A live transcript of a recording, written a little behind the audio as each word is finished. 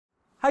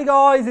Hey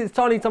guys, it's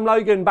Tiny Tom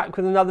Logan back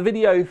with another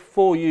video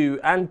for you,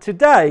 and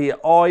today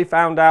I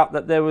found out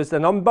that there was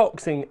an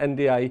unboxing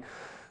NDA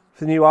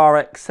for the new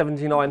RX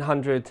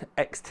 7900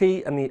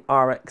 XT and the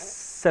RX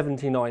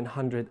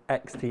 7900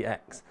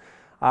 XTX.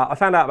 I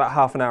found out about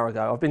half an hour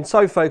ago. I've been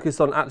so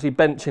focused on actually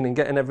benching and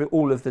getting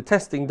all of the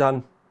testing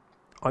done,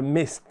 I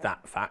missed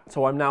that fact,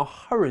 so I'm now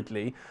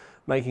hurriedly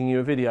making you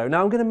a video.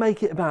 Now I'm going to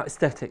make it about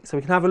aesthetics so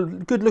we can have a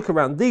good look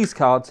around these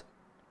cards,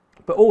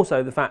 but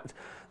also the fact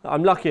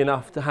I'm lucky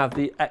enough to have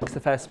the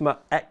XFX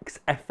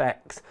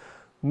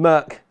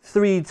Merc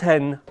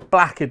 310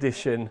 Black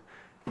Edition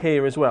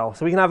here as well.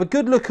 So we can have a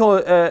good look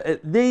at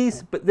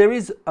these, but there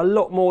is a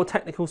lot more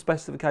technical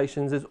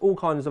specifications. There's all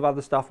kinds of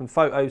other stuff and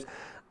photos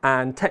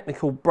and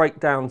technical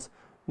breakdowns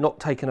not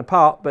taken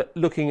apart, but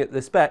looking at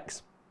the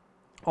specs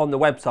on the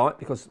website,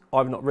 because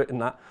I've not written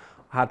that.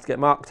 I had to get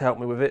Mark to help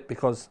me with it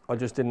because I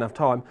just didn't have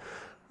time.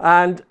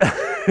 And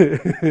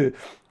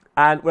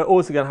and we're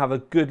also going to have a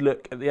good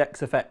look at the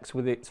XFX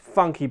with its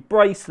funky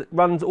brace that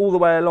runs all the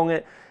way along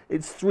it.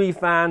 It's 3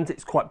 fans,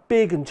 it's quite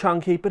big and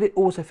chunky, but it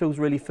also feels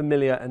really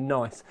familiar and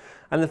nice.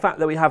 And the fact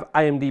that we have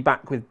AMD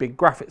back with big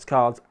graphics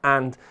cards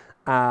and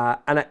an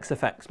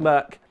XFX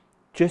Merc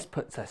just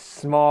puts a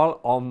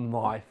smile on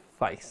my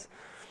face.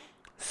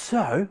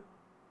 So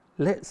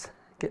let's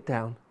get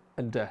down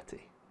and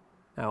dirty.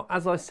 Now,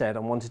 as I said, I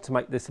wanted to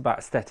make this about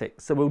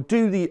aesthetics, so we'll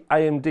do the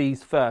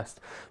AMDs first,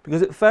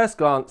 because at first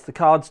glance the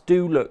cards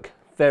do look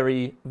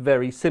very,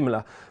 very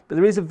similar, but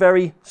there is a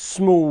very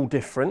small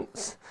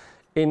difference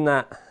in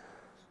that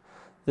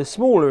the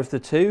smaller of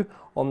the two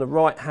on the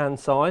right hand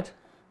side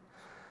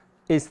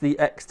is the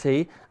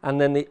XT,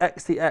 and then the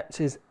XTX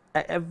is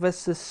ever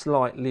so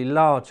slightly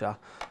larger.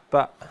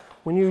 But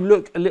when you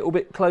look a little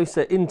bit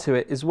closer into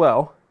it as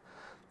well,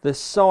 the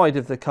side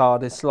of the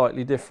card is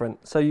slightly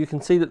different. So you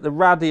can see that the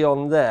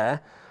Radeon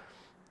there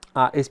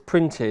is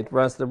printed,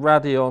 whereas the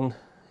Radeon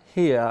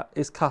here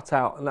is cut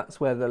out, and that's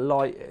where the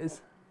light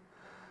is.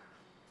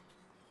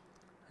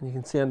 And you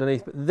can see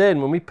underneath. But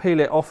then when we peel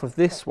it off of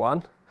this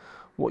one,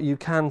 what you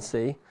can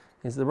see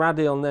is the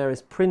Radeon there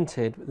is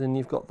printed, but then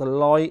you've got the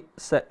light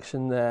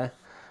section there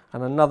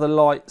and another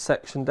light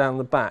section down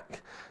the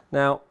back.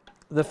 Now,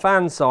 the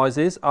fan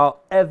sizes are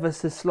ever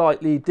so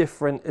slightly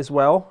different as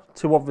well,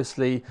 to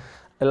obviously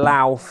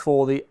allow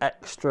for the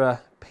extra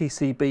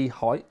PCB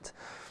height.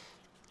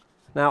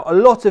 Now, a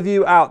lot of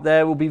you out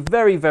there will be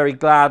very, very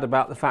glad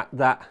about the fact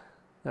that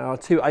there are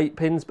 2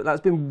 8-pins, but that's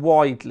been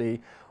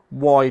widely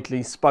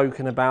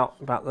spoken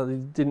about that they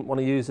didn't want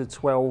to use a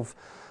 12,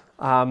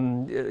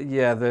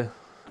 the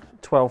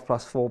 12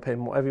 plus 4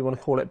 pin, whatever you want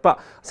to call it. But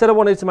I said I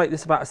wanted to make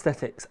this about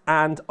aesthetics,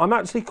 and I'm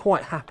actually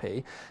quite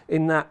happy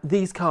in that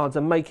these cards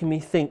are making me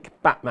think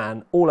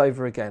Batman all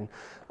over again.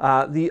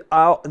 The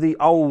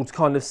old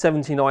kind of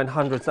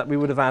 7900s that we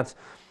would have had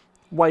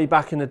way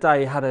back in the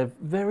day had a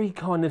very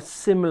kind of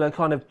similar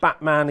kind of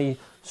Batman-y,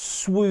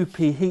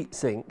 swoopy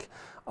heatsink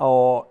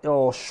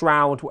or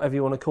shroud, whatever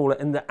you want to call it,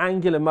 and the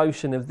angular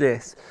motion of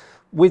this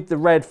with the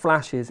red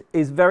flashes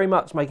is very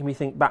much making me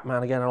think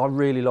Batman again, and I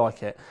really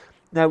like it.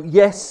 Now,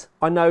 yes,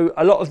 I know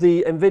a lot of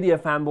the NVIDIA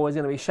fanboys are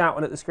going to be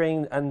shouting at the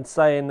screen and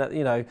saying that,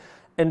 you know,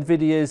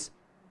 NVIDIA's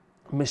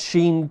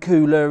machine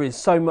cooler is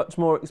so much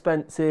more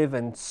expensive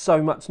and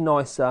so much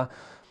nicer.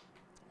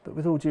 But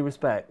with all due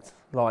respect,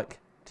 like,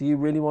 do you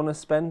really want to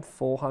spend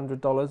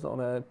 $400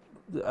 on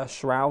a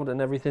shroud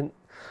and everything?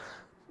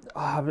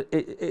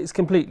 It's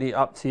completely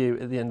up to you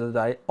at the end of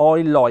the day.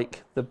 I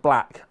like the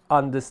black,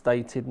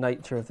 understated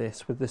nature of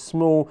this with the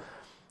small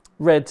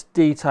red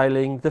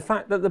detailing. The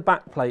fact that the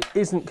back plate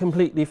isn't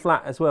completely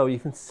flat as well, you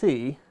can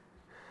see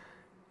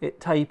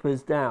it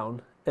tapers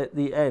down at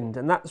the end,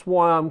 and that's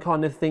why I'm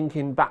kind of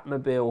thinking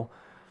Batmobile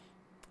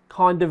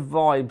kind of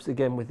vibes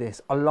again with this.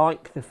 I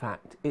like the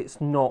fact it's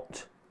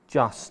not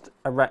just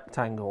a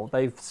rectangle.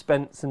 They've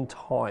spent some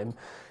time.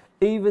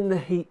 Even the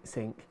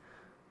heatsink,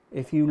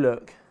 if you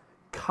look,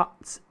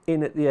 cuts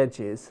in at the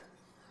edges,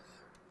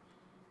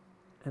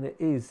 and it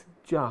is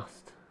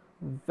just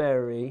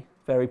very,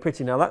 very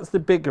pretty. Now, that's the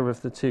bigger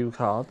of the 2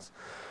 cards.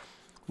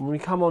 When we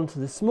come on to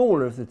the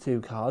smaller of the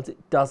 2 cards,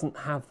 it doesn't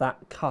have that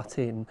cut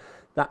in,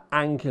 that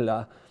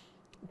angular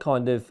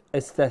kind of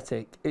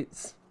aesthetic.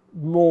 It's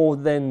more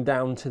then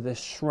down to the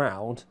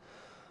shroud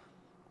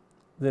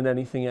than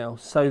anything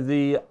else. So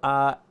the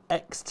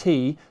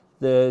XT,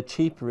 the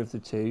cheaper of the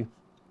 2,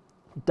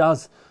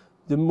 does,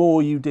 the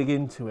more you dig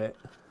into it,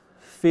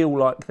 feel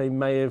like they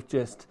may have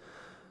just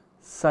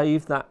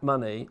saved that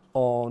money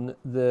on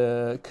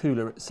the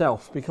cooler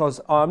itself,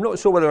 because I'm not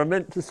sure whether I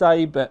meant to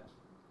say, but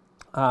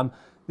the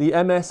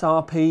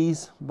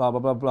MSRPs, blah, blah,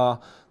 blah, blah.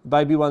 The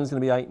baby one's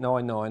going to be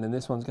 $899 and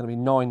this one's going to be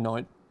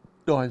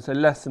 $999, so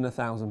less than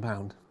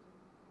 £1,000.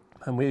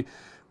 And we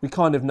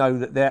kind of know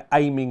that they're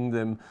aiming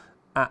them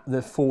at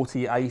the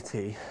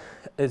 4080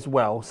 as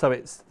well, so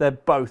they're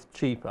both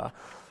cheaper.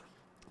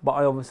 But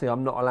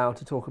I'm not allowed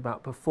to talk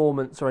about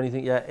performance or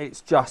anything yet.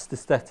 It's just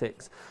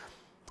aesthetics.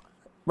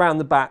 Round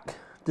the back,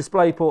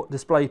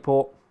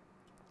 DisplayPort,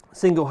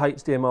 single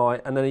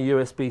HDMI, and then a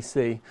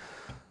USB-C.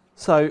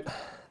 So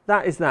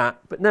that is that.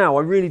 But now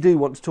I really do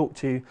want to talk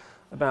to you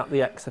about the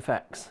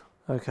XFX.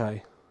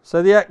 Okay,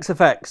 so the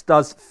XFX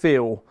does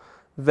feel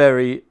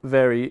very,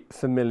 very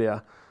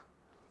familiar.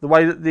 The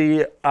way that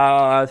the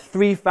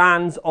 3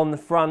 fans on the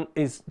front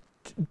is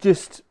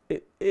just,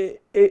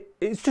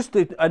 it's just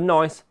a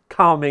nice,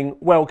 calming,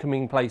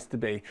 welcoming place to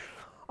be.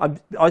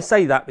 I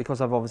say that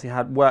because I've obviously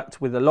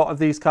worked with a lot of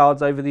these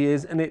cards over the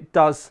years, and it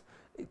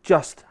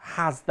just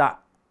has that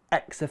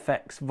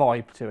XFX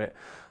vibe to it.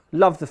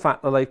 Love the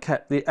fact that they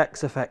kept the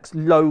XFX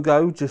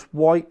logo just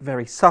white,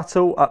 very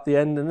subtle up the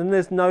end, and then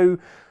there's no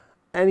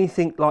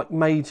anything like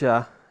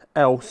major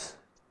else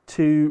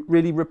to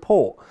really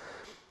report.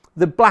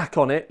 The black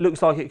on it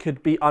looks like it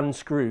could be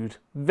unscrewed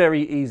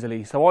very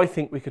easily, so I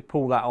think we could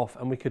pull that off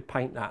and we could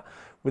paint that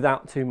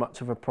without too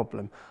much of a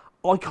problem.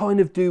 I kind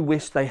of do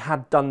wish they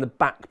had done the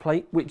back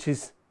plate, which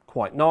is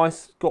quite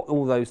nice, got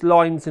all those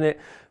lines in it,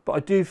 but I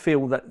do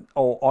feel that,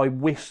 or I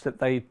wish that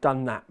they'd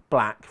done that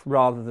black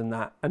rather than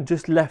that, and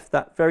just left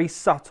that very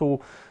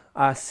subtle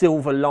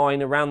silver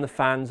line around the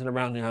fans and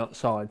around the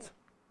outsides.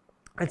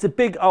 It's a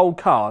big old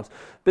card,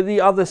 but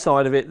the other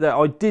side of it that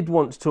I did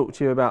want to talk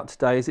to you about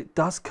today is it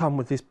does come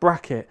with this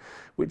bracket,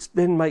 which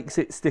then makes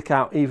it stick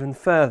out even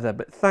further.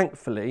 But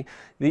thankfully,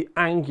 the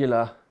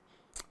angular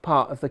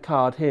part of the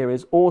card here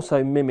is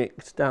also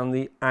mimicked down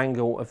the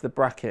angle of the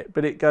bracket,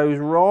 but it goes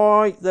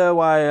right the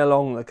way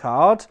along the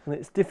card, and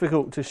it's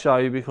difficult to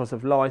show because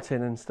of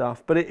lighting and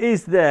stuff, but it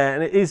is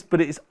there, and but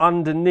it's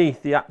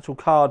underneath the actual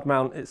card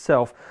mount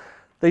itself.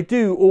 They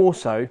do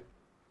also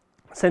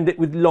send it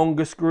with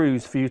longer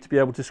screws for you to be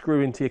able to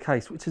screw into your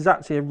case, which is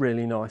actually a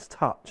really nice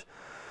touch.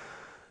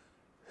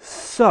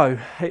 So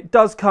it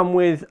does come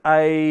with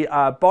a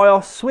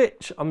BIOS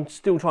switch. I'm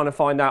still trying to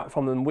find out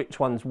from them which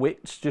one's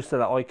which, just so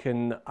that I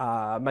can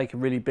make a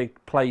really big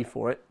play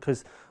for it,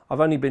 because I've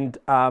only been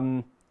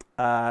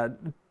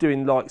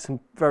doing like some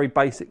very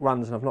basic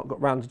runs and I've not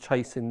got round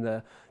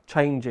to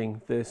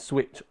changing the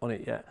switch on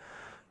it yet.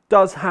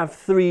 Does have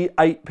 3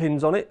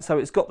 8-pins on it, so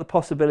it's got the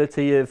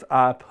possibility of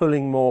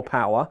pulling more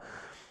power.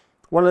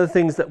 One of the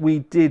things that we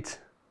did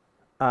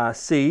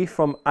see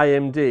from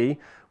AMD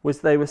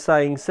was they were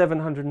saying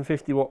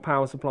 750 watt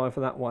power supply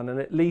for that one, and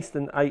at least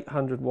an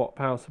 800 watt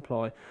power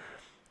supply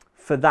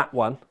for that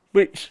one,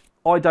 which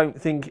I don't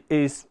think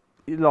is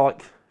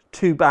like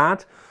too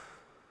bad.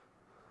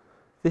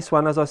 This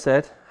one, as I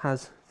said,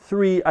 has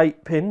 3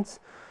 8-pins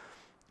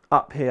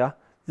up here.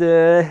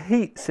 The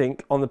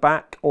heatsink on the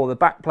back, or the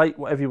back plate,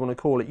 whatever you want to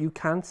call it, you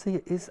can see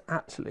it is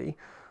actually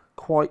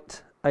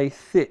quite a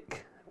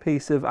thick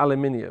piece of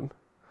aluminium,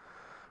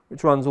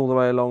 which runs all the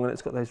way along, and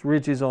it's got those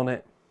ridges on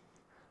it.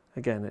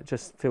 Again, it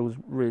just feels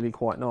really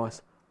quite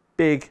nice.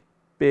 Big,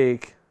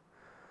 big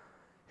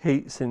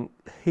heat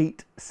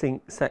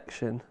sink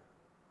section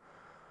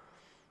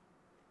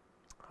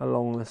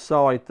along the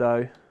side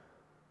though.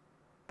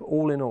 But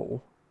all in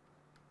all,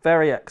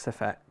 very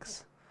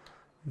XFX,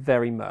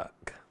 very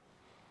Merc.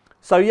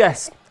 So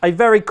yes, a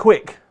very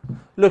quick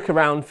look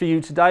around for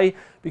you today,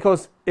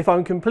 because if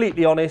I'm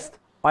completely honest,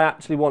 I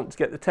actually want to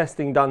get the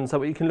testing done so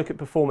we can look at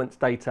performance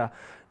data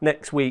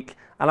next week,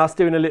 and us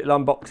doing a little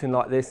unboxing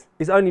like this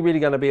is only really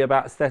going to be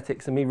about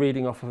aesthetics and me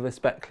reading off of a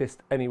spec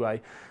list anyway,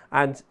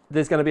 and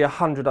there's going to be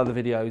 100 other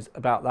videos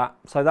about that,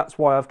 so that's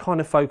why I've kind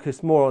of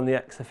focused more on the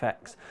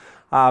XFX.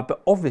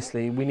 But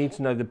obviously we need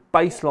to know the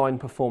baseline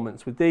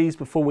performance with these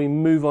before we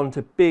move on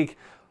to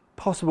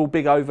possible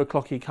big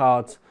overclocky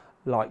cards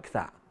like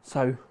that.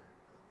 So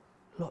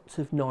lots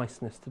of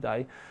niceness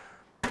today.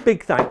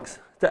 Big thanks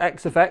to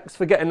XFX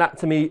for getting that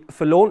to me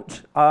for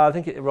launch. I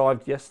think it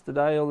arrived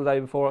yesterday or the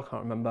day before, I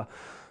can't remember.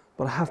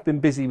 But I have been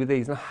busy with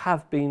these, and I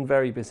have been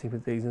very busy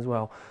with these as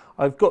well.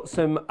 I've got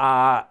some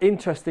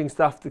interesting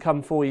stuff to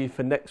come for you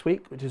for next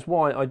week, which is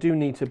why I do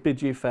need to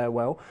bid you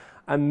farewell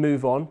and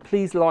move on.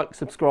 Please like,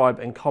 subscribe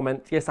and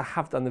comment. Yes, I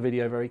have done the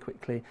video very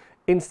quickly.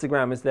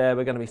 Instagram is there.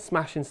 We're going to be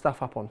smashing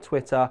stuff up on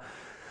Twitter.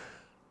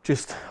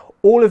 Just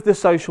all of the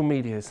social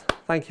medias.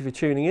 Thank you for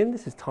tuning in.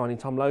 This is Tiny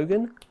Tom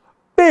Logan.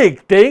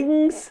 Big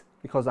dings,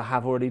 because I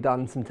have already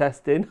done some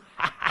testing.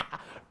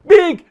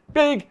 Big,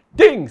 big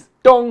dings.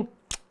 Dong.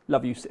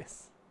 Love you,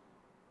 sis.